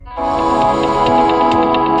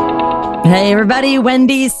Hey everybody,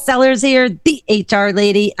 Wendy Sellers here, the HR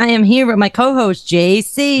lady. I am here with my co-host,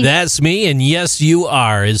 JC. That's me, and yes, you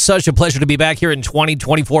are. It's such a pleasure to be back here in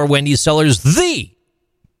 2024. Wendy Sellers, the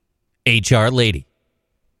HR lady.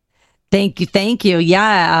 Thank you.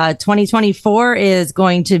 Yeah, 2024 is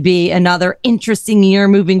going to be another interesting year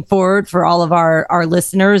moving forward for all of our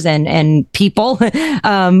listeners and people.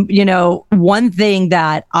 One thing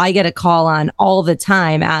that I get a call on all the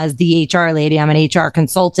time as the HR lady, I'm an HR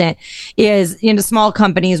consultant, is, small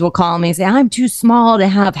companies will call me and say, I'm too small to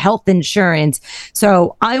have health insurance.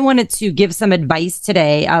 So I wanted to give some advice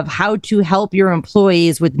today of how to help your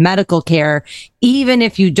employees with medical care, even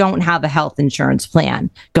if you don't have a health insurance plan.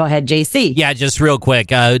 Go ahead, JC. Yeah, just real quick.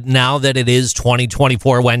 Now that it is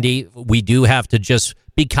 2024, Wendy, we do have to just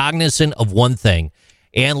be cognizant of one thing.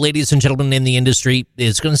 And ladies and gentlemen in the industry,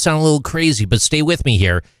 it's going to sound a little crazy, but stay with me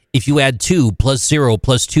here. If you add 2 plus 0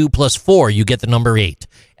 plus 2 plus 4, you get the number 8.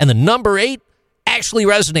 And the number 8 actually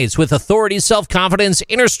resonates with authority, self-confidence,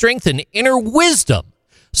 inner strength, and inner wisdom,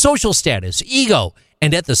 social status, ego,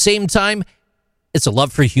 and at the same time, it's a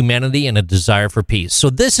love for humanity and a desire for peace. So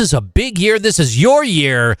this is a big year. This is your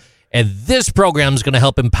year. And this program is going to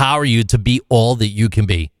help empower you to be all that you can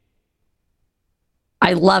be.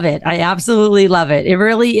 I love it. I absolutely love it. It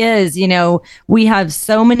really is. We have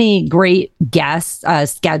so many great guests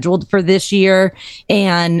scheduled for this year.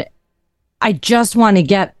 And I just want to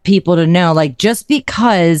get people to know, just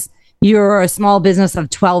because you're a small business of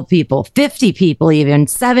 12 people, 50 people, even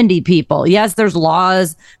 70 people. Yes, there's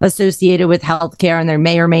laws associated with healthcare, and there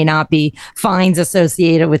may or may not be fines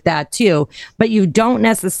associated with that too. But you don't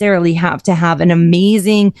necessarily have to have an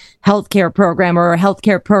amazing healthcare program or a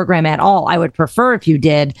healthcare program at all. I would prefer if you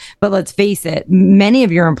did, but let's face it, many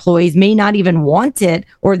of your employees may not even want it,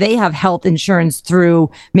 or they have health insurance through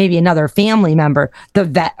maybe another family member, the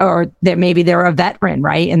vet, or maybe they're a veteran,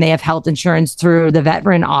 right? And they have health insurance through the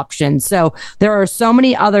veteran option. So there are so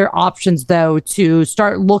many other options, though, to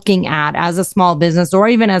start looking at as a small business or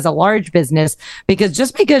even as a large business, because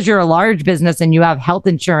just because you're a large business and you have health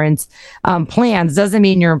insurance plans doesn't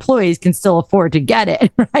mean your employees can still afford to get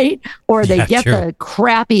it, right? Or they get the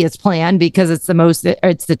crappiest plan because it's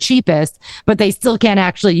the cheapest, but they still can't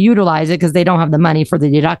actually utilize it because they don't have the money for the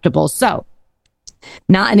deductible. So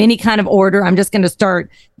not in any kind of order. I'm just going to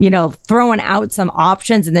start, throwing out some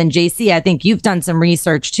options. And then JC, I think you've done some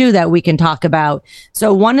research too that we can talk about.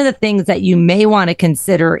 So one of the things that you may want to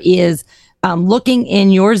consider is looking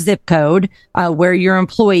in your zip code where your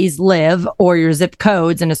employees live, or your zip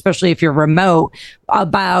codes, and especially if you're remote,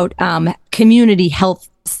 about community health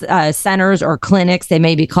centers or clinics. They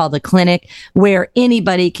may be called a clinic, where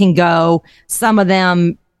anybody can go. Some of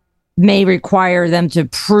them may require them to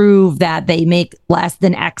prove that they make less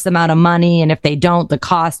than X amount of money. And if they don't, the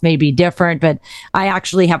cost may be different. But I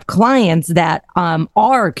actually have clients that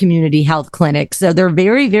are community health clinics. So they're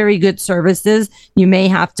very, very good services. You may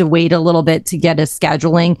have to wait a little bit to get a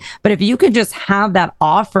scheduling. But if you could just have that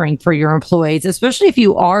offering for your employees, especially if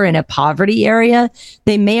you are in a poverty area,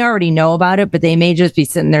 they may already know about it, but they may just be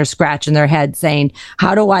sitting there scratching their head saying,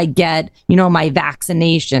 how do I get, my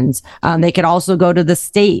vaccinations? They could also go to the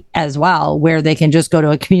state as well, where they can just go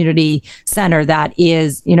to a community center that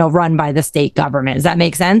is, run by the state government. Does that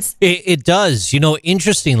make sense? It does.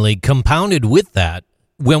 Interestingly, compounded with that,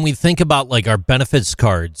 when we think about our benefits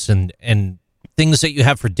cards and things that you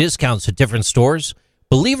have for discounts at different stores,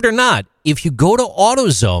 believe it or not, if you go to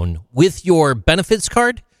AutoZone with your benefits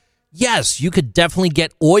card, yes, you could definitely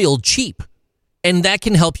get oil cheap. And that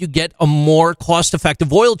can help you get a more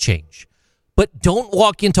cost-effective oil change. But don't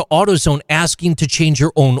walk into AutoZone asking to change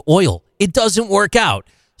your own oil. It doesn't work out.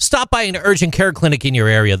 Stop by an urgent care clinic in your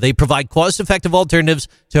area. They provide cost-effective alternatives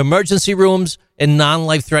to emergency rooms and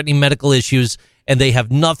non-life-threatening medical issues, and they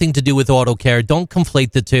have nothing to do with auto care. Don't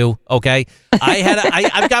conflate the two, okay?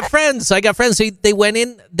 I've got friends. They went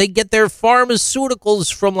in, they get their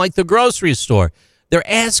pharmaceuticals from the grocery store. They're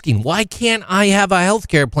asking, why can't I have a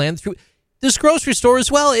healthcare plan through this grocery store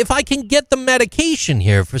as well? If I can get the medication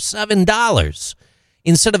here for $7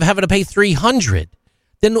 instead of having to pay $300,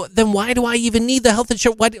 then why do I even need the health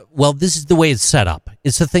insurance? Well, this is the way it's set up.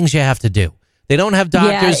 It's the things you have to do. They don't have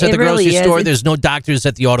doctors at the grocery store. There's no doctors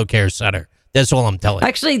at the auto care center. That's all I'm telling you.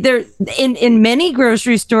 Actually, there in many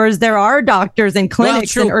grocery stores, there are doctors and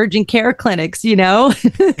clinics and urgent care clinics,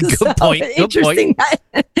 Good point. Interesting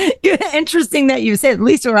that you said, at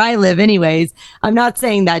least where I live anyways. I'm not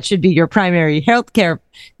saying that should be your primary health care,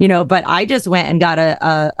 but I just went and got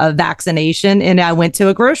a vaccination, and I went to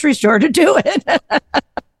a grocery store to do it.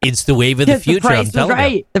 It's the wave of the future. The price was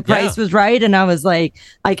right. The price was right. And I was like,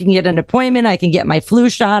 I can get an appointment. I can get my flu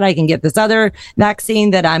shot. I can get this other vaccine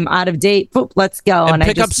that I'm out of date. Boop, let's go. And I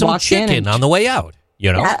pick up some chicken on the way out.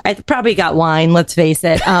 Yeah, I probably got wine, let's face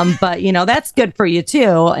it. But, that's good for you,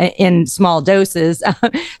 too, in small doses.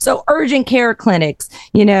 So urgent care clinics,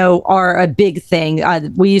 are a big thing.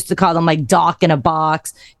 We used to call them like doc in a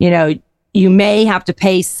box. You may have to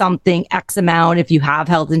pay something X amount if you have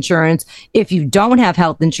health insurance. If you don't have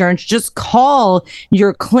health insurance, just call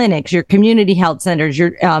your clinics, your community health centers,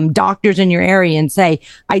 your doctors in your area and say,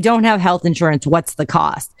 I don't have health insurance. What's the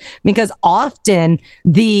cost? Because often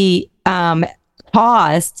the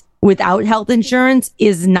cost without health insurance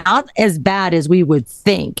is not as bad as we would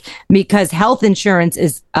think, because health insurance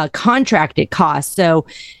is a contracted cost. So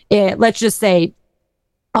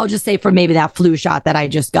I'll just say for maybe that flu shot that I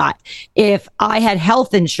just got. If I had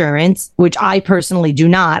health insurance, which I personally do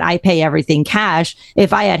not, I pay everything cash.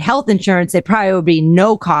 If I had health insurance, it probably would be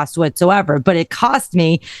no cost whatsoever. But it cost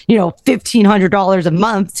me, $1,500 a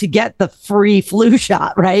month to get the free flu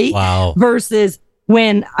shot, right? Wow. Versus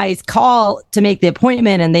when I call to make the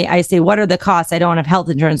appointment and I say, what are the costs? I don't have health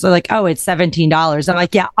insurance. They're like, oh, it's $17. I'm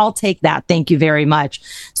like, yeah, I'll take that. Thank you very much.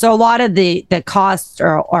 So a lot of the costs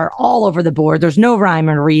are all over the board. There's no rhyme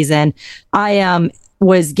or reason. I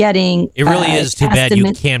was getting. It really is too bad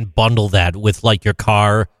you can't bundle that with like your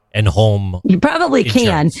car and home. You probably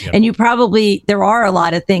can. And there are a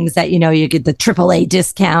lot of things that, you get the AAA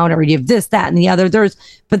discount or you have this, that, and the other.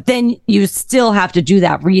 But then you still have to do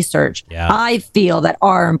that research. Yeah. I feel that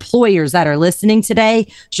our employers that are listening today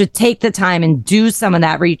should take the time and do some of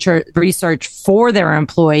that research for their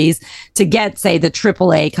employees to get, say, the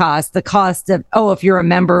AAA cost, the cost of, if you're a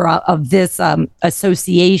member of this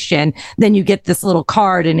association, then you get this little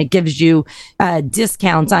card and it gives you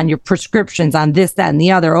discounts on your prescriptions on this, that, and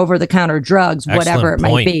the other, over-the-counter drugs, whatever it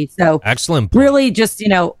might be. So excellent point. Really just,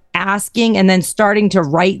 asking and then starting to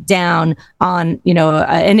write down on,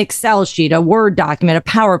 an Excel sheet, a Word document, a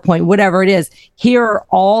PowerPoint, whatever it is. Here are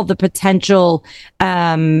all the potential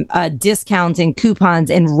discounts and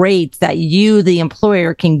coupons and rates that you, the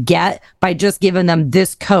employer, can get by just giving them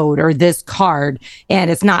this code or this card.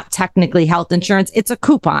 And it's not technically health insurance. It's a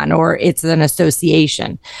coupon or it's an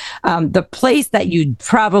association. The place that you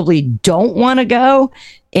probably don't want to go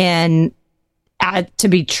and to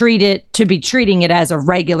be treating it as a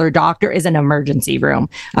regular doctor is an emergency room.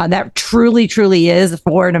 That truly is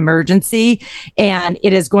for an emergency. And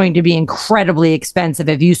it is going to be incredibly expensive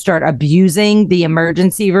if you start abusing the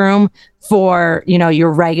emergency room for,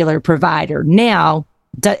 your regular provider. Now,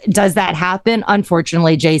 does that happen?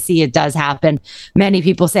 Unfortunately, JC, it does happen. Many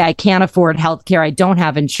people say, I can't afford healthcare. I don't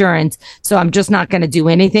have insurance. So I'm just not going to do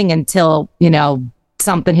anything until,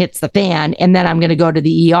 something hits the fan, and then I'm going to go to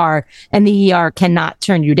the ER, and the ER cannot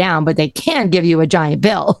turn you down, but they can give you a giant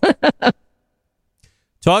bill.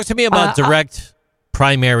 Talk to me about direct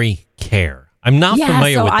primary care. I'm not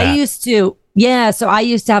familiar with that. So I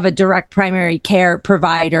used to have a direct primary care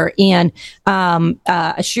provider, and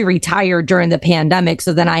she retired during the pandemic.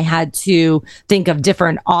 So then I had to think of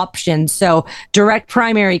different options. So direct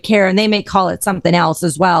primary care, and they may call it something else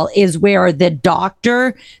as well, is where the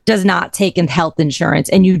doctor does not take in health insurance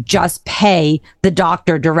and you just pay the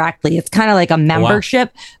doctor directly. It's kind of like a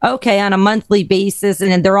membership, okay, on a monthly basis.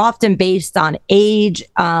 And they're often based on age.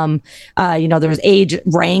 There's age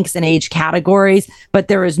ranks and age categories, but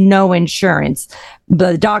there is no insurance.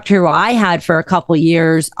 The doctor who I had for a couple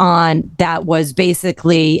years on that was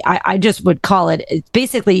basically, I just would call it's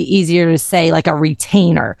basically easier to say like a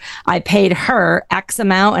retainer. I paid her X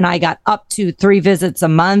amount and I got up to 3 visits a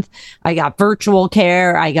month. I got virtual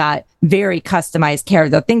care. I got very customized care.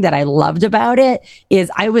 The thing that I loved about it is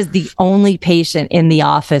I was the only patient in the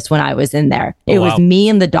office when I was in there. It was me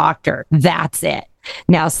and the doctor. That's it.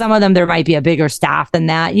 Now, some of them, there might be a bigger staff than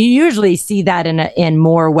that. You usually see that in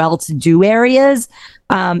more well-to-do areas.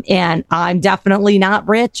 And I'm definitely not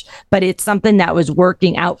rich, but it's something that was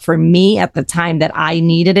working out for me at the time that I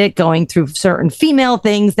needed it, going through certain female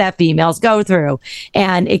things that females go through.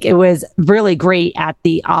 And it was really great at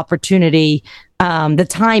the opportunity, the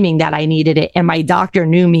timing that I needed it. And my doctor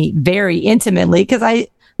knew me very intimately because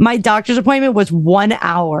my doctor's appointment was 1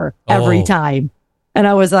 hour every time. And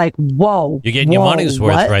I was like, whoa. You're getting your money's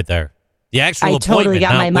worth right there. The actual appointment, I totally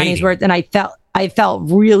got my money's worth. And I felt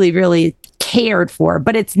really, really cared for.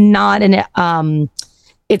 But it's not an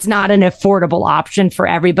affordable option for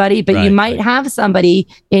everybody. But you might have somebody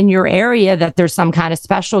in your area that there's some kind of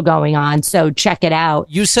special going on. So check it out.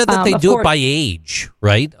 You said that they do it by age,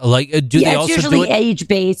 right? Like, they also it's usually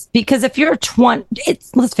age-based. Because if you're 20,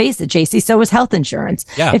 let's face it, JC, so is health insurance.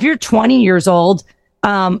 Yeah. If you're 20 years old,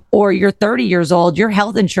 or you're 30 years old, your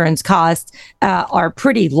health insurance costs are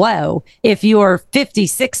pretty low. If you're 50,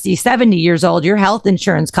 60, 70 years old, your health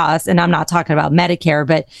insurance costs, and I'm not talking about Medicare,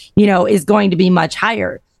 but, is going to be much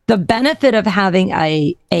higher. The benefit of having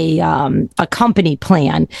a company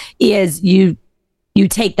plan is you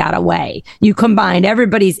take that away. You combine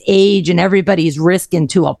everybody's age and everybody's risk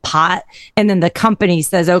into a pot. And then the company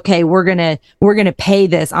says, okay, we're going to pay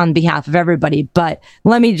this on behalf of everybody. But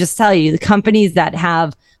let me just tell you, the companies that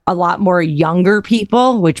have a lot more younger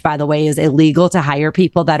people, which by the way is illegal to hire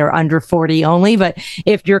people that are under 40 only. But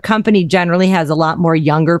if your company generally has a lot more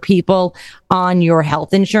younger people on your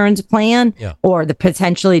health insurance plan, or the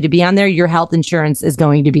potentially to be on there, your health insurance is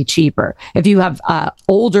going to be cheaper. If you have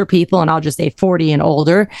older people, and I'll just say 40 and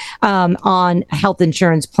older, on health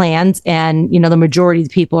insurance plans, and the majority of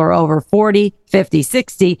the people are over 40, 50,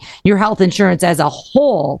 60, your health insurance as a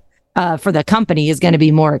whole for the company is going to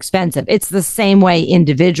be more expensive. It's the same way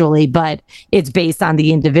individually, but it's based on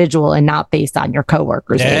the individual and not based on your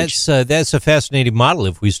coworkers' age. That's a fascinating model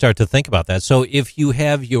if we start to think about that. So if you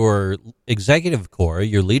have your executive core,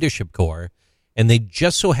 your leadership core, and they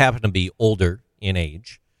just so happen to be older in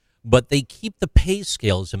age, but they keep the pay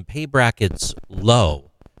scales and pay brackets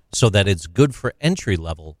low so that it's good for entry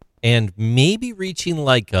level and maybe reaching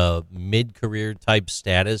like a mid-career type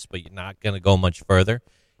status, but you're not going to go much further.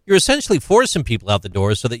 You're essentially forcing people out the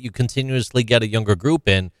door so that you continuously get a younger group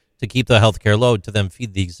in to keep the healthcare load to then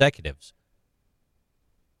feed the executives.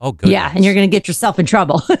 Oh, good. Yeah, and you're going to get yourself in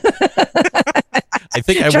trouble. I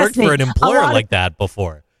think I worked for an employer like that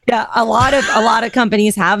before. Yeah, a lot of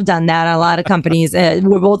companies have done that. A lot of companies,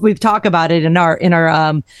 we've talked about it in our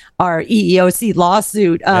EEOC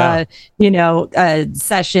lawsuit,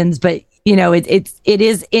 sessions, but.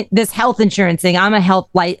 This health insurance thing. I'm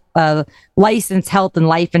a licensed health and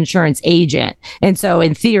life insurance agent. And so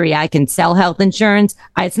in theory, I can sell health insurance.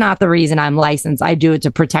 It's not the reason I'm licensed. I do it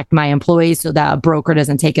to protect my employees so that a broker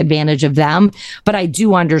doesn't take advantage of them. But I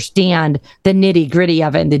do understand the nitty gritty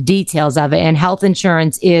of it and the details of it. And health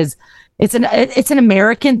insurance it's an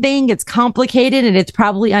American thing. It's complicated and it's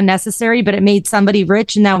probably unnecessary, but it made somebody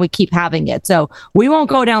rich and now we keep having it. So we won't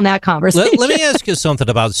go down that conversation. Let me ask you something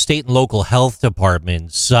about state and local health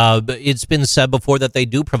departments. It's been said before that they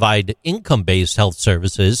do provide income-based health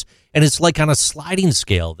services, and it's like on a sliding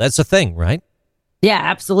scale. That's a thing, right? Yeah,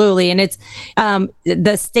 absolutely. And it's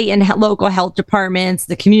the state and local health departments,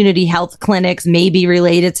 the community health clinics may be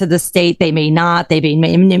related to the state. They may not. They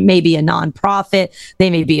may be a nonprofit.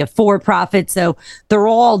 They may be a for-profit. So they're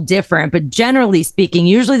all different. But generally speaking,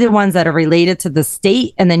 usually the ones that are related to the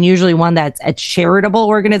state, and then usually one that's a charitable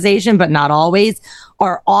organization, but not always,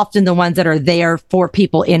 are often the ones that are there for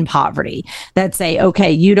people in poverty that say,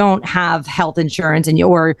 okay, you don't have health insurance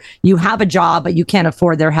or you have a job, but you can't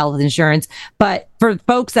afford their health insurance. But for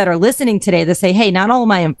folks that are listening today, they say, hey, not all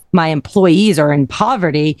my employees are in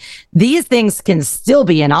poverty. These things can still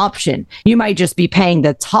be an option. You might just be paying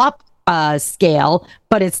the top scale,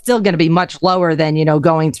 but it's still going to be much lower than,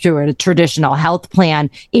 going through a traditional health plan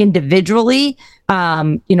individually,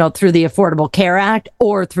 through the Affordable Care Act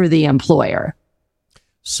or through the employer.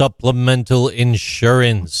 Supplemental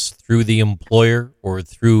insurance through the employer or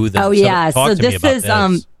through the... Oh, yeah. So this is,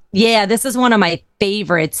 this. This is one of my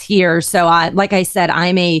favorites here. So like I said,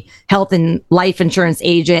 I'm a health and life insurance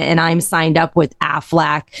agent and I'm signed up with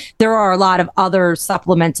AFLAC. There are a lot of other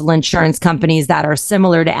supplemental insurance companies that are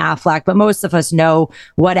similar to AFLAC, but most of us know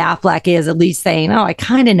what AFLAC is, at least saying, I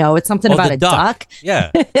kind of know. It's something about a duck.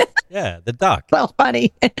 Yeah. Yeah, the duck. Well,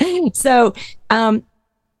 funny. So,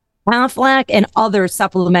 AFLAC and other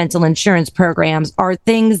supplemental insurance programs are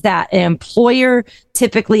things that an employer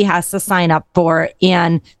typically has to sign up for.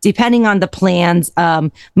 And depending on the plans,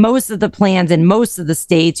 most of the plans in most of the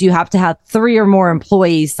states, you have to have 3 or more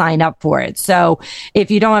employees sign up for it. So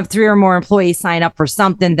if you don't have 3 or more employees sign up for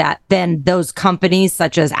something, that then those companies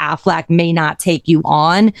such as AFLAC may not take you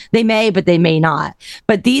on. They may, but they may not.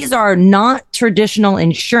 But these are not traditional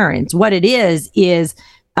insurance. What it is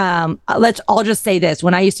I'll just say this.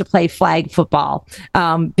 When I used to play flag football,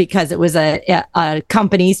 because it was a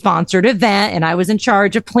company sponsored event and I was in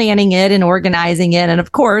charge of planning it and organizing it. And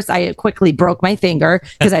of course, I quickly broke my finger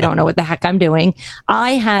because I don't know what the heck I'm doing.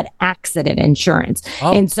 I had accident insurance.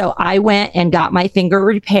 Oh. And so I went and got my finger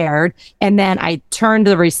repaired. And then I turned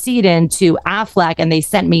the receipt into AFLAC and they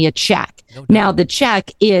sent me a check. Now, the check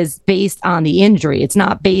is based on the injury. It's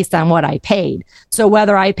not based on what I paid. So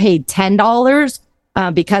whether I paid $10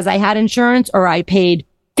 because I had insurance or I paid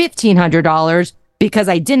 $1,500 because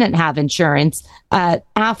I didn't have insurance,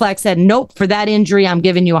 Aflac said, nope, for that injury, I'm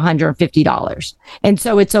giving you $150. And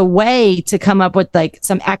so it's a way to come up with like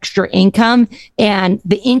some extra income, and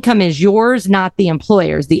the income is yours, not the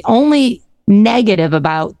employer's. The only negative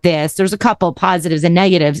about this, there's a couple positives and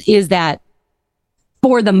negatives, is that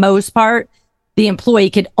for the most part, the employee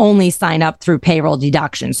could only sign up through payroll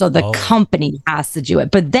deduction. So the company has to do it.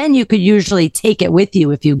 But then you could usually take it with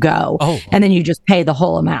you if you go, and then you just pay the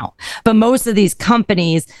whole amount. But most of these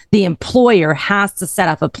companies, the employer has to set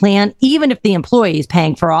up a plan, even if the employee is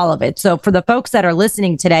paying for all of it. So for the folks that are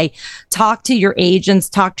listening today, talk to your agents,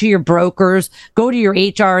 talk to your brokers, go to your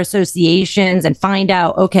HR associations and find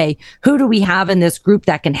out, okay, who do we have in this group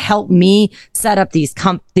that can help me set up these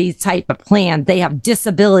type of plans? They have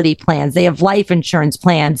disability plans. They have life insurance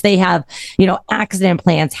plans. They have, accident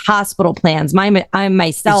plans, hospital plans. I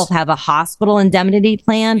myself have a hospital indemnity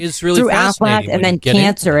plan through Aflac, and then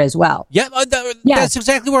cancer as well. Yeah, that's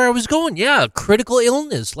exactly where I was going. Yeah, critical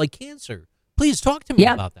illness like cancer. Please talk to me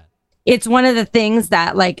about that. It's one of the things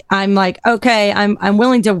that I'm like, okay, I'm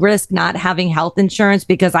willing to risk not having health insurance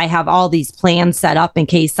because I have all these plans set up in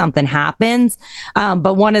case something happens.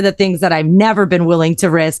 But one of the things that I've never been willing to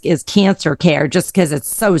risk is cancer care, just because it's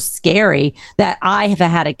so scary that I have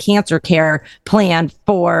had a cancer care plan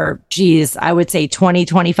for, I would say 20,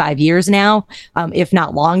 25 years now, if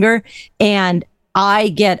not longer. And I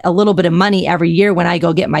get a little bit of money every year when I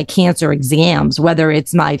go get my cancer exams, whether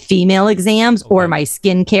it's my female exams or my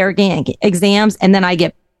skincare exams. And then I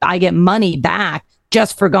get money back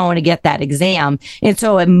just for going to get that exam. And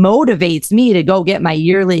so it motivates me to go get my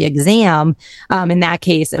yearly exam. In that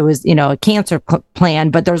case, it was, a cancer plan,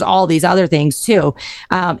 but there's all these other things too.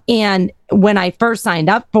 And when I first signed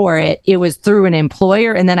up for it, it was through an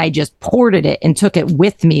employer, and then I just ported it and took it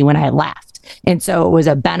with me when I left. And so it was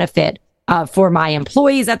a benefit for my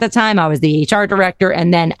employees at the time. I was the HR director,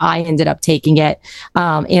 and then I ended up taking it.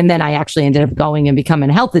 And then I actually ended up going and becoming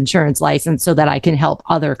a health insurance license so that I can help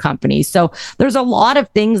other companies. So there's a lot of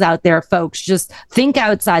things out there, folks. Just think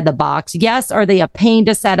outside the box. Yes, are they a pain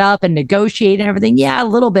to set up and negotiate and everything? Yeah, a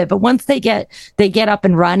little bit. But once they get up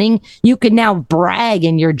and running, you can now brag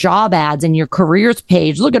in your job ads and your careers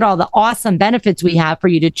page. Look at all the awesome benefits we have for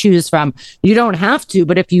you to choose from. You don't have to,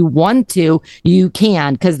 but if you want to, you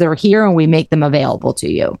can, because they're here and we make them available to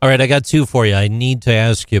you. All right, I got two for you. I need to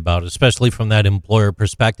ask you about, especially from that employer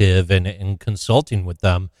perspective and consulting with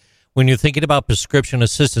them. When you're thinking about prescription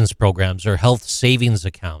assistance programs or health savings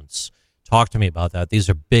accounts, talk to me about that. These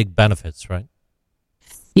are big benefits, right?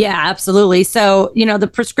 Yeah, absolutely. So, the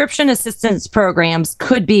prescription assistance programs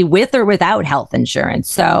could be with or without health insurance.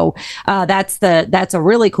 So, that's a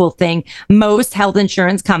really cool thing. Most health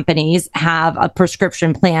insurance companies have a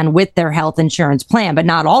prescription plan with their health insurance plan, but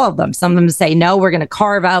not all of them. Some of them say, no, we're going to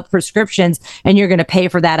carve out prescriptions and you're going to pay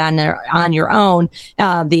for that on your own.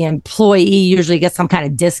 The employee usually gets some kind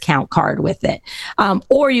of discount card with it.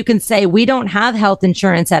 Or you can say, we don't have health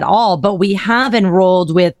insurance at all, but we have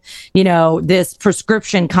enrolled with, this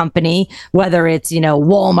prescription company, whether it's,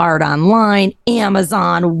 Walmart online,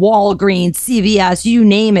 Amazon, Walgreens, CVS, you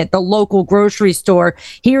name it, the local grocery store.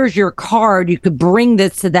 Here's your card. You could bring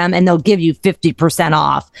this to them and they'll give you 50%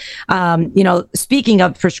 off. Speaking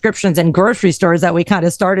of prescriptions and grocery stores that we kind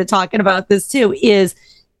of started talking about this too, is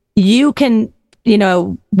you can,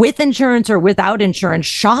 with insurance or without insurance,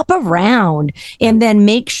 shop around and then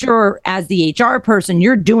make sure as the HR person,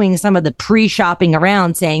 you're doing some of the pre-shopping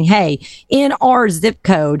around saying, hey, in our zip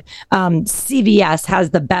code, CVS has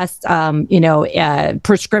the best,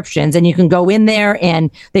 prescriptions, and you can go in there and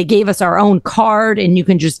they gave us our own card and you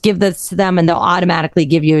can just give this to them and they'll automatically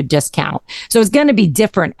give you a discount. So it's going to be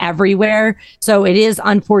different everywhere. So it is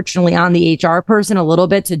unfortunately on the HR person a little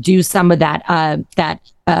bit to do some of that,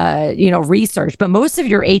 research, but most of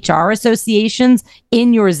your HR associations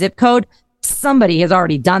in your zip code, somebody has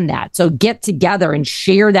already done that. So get together and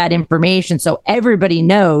share that information so everybody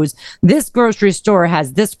knows this grocery store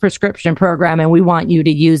has this prescription program and we want you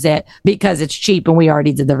to use it because it's cheap and we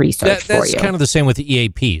already did the research for you. That's kind of the same with the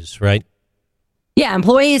EAPs, right? Yeah,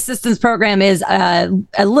 employee assistance program is a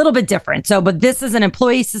little bit different. So, but this is an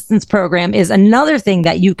employee assistance program is another thing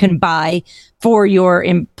that you can buy for your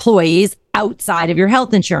employees outside of your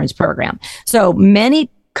health insurance program. So many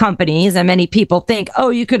companies and many people think, oh,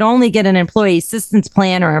 you could only get an employee assistance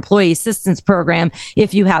plan or employee assistance program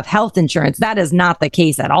if you have health insurance. That is not the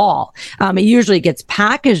case at all. It usually gets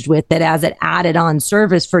packaged with it as an added on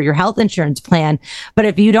service for your health insurance plan. But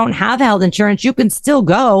if you don't have health insurance, you can still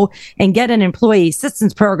go and get an employee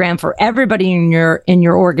assistance program for everybody in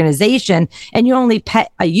your organization. And you only pay,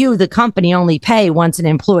 the company only pay once an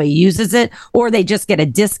employee uses it, or they just get a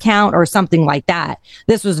discount or something like that.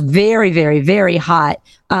 This was very, very, very hot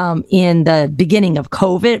in the beginning of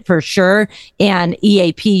COVID for sure. And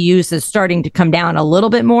EAP use is starting to come down a little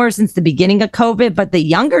bit more since the beginning of COVID. But the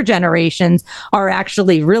younger generations are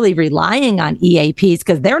actually really relying on EAPs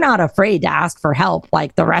because they're not afraid to ask for help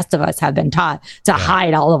like the rest of us have been taught to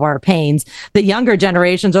hide all of our pains. The younger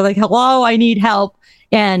generations are like, hello, I need help.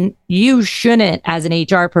 And you shouldn't, as an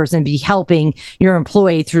HR person, be helping your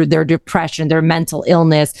employee through their depression, their mental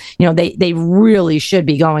illness. You know, they really should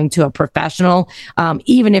be going to a professional.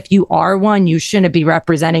 Even if you are one, you shouldn't be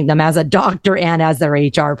representing them as a doctor and as their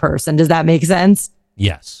HR person. Does that make sense?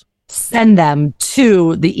 Yes. Send them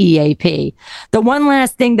to the EAP. The one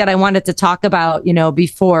last thing that I wanted to talk about,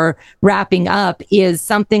 before wrapping up is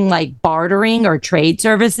something like bartering or trade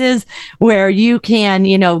services where you can,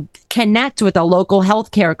 connect with a local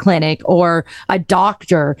healthcare clinic or a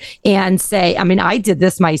doctor and say, I did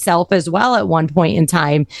this myself as well at one point in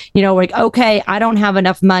time, like, okay, I don't have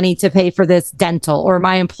enough money to pay for this dental, or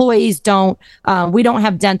my employees we don't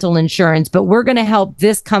have dental insurance, but we're going to help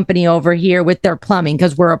this company over here with their plumbing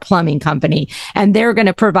because we're a plumbing company, and they're going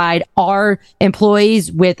to provide our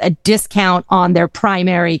employees with a discount on their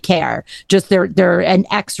primary care, just their and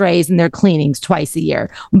x-rays and their cleanings twice a year.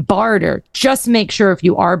 Barter. Just make sure if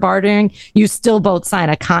you are bartering, you still both sign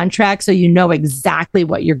a contract so you know exactly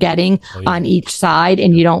what you're getting on each side,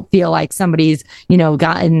 and you don't feel like somebody's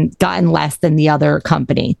gotten less than the other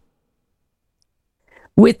company.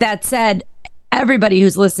 With that said, everybody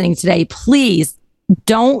who's listening today, please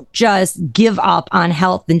don't just give up on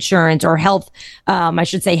health insurance or health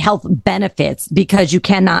benefits because you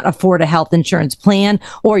cannot afford a health insurance plan,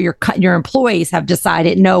 or your employees have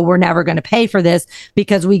decided, no, we're never going to pay for this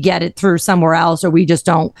because we get it through somewhere else, or we just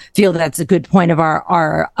don't feel that's a good point of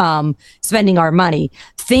our spending our money.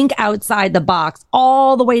 Think outside the box,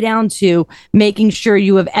 all the way down to making sure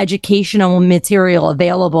you have educational material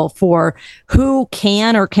available for who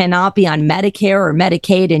can or cannot be on Medicare or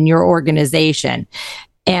Medicaid in your organization.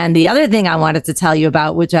 And the other thing I wanted to tell you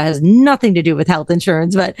about, which has nothing to do with health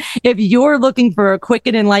insurance, but if you're looking for a quick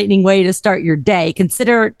and enlightening way to start your day,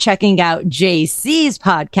 consider checking out JC's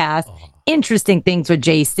podcast, Interesting Things with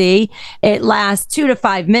JC. It lasts 2 to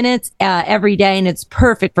 5 minutes every day, and it's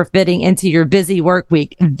perfect for fitting into your busy work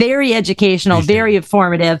week. Very educational, very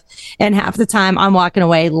informative, and half the time I'm walking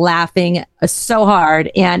away laughing so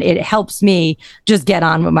hard, and it helps me just get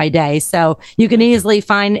on with my day. So you can easily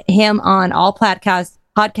find him on all podcast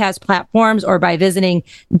platforms or by visiting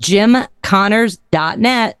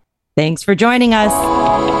jimconnors.net. Thanks for joining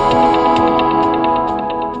us.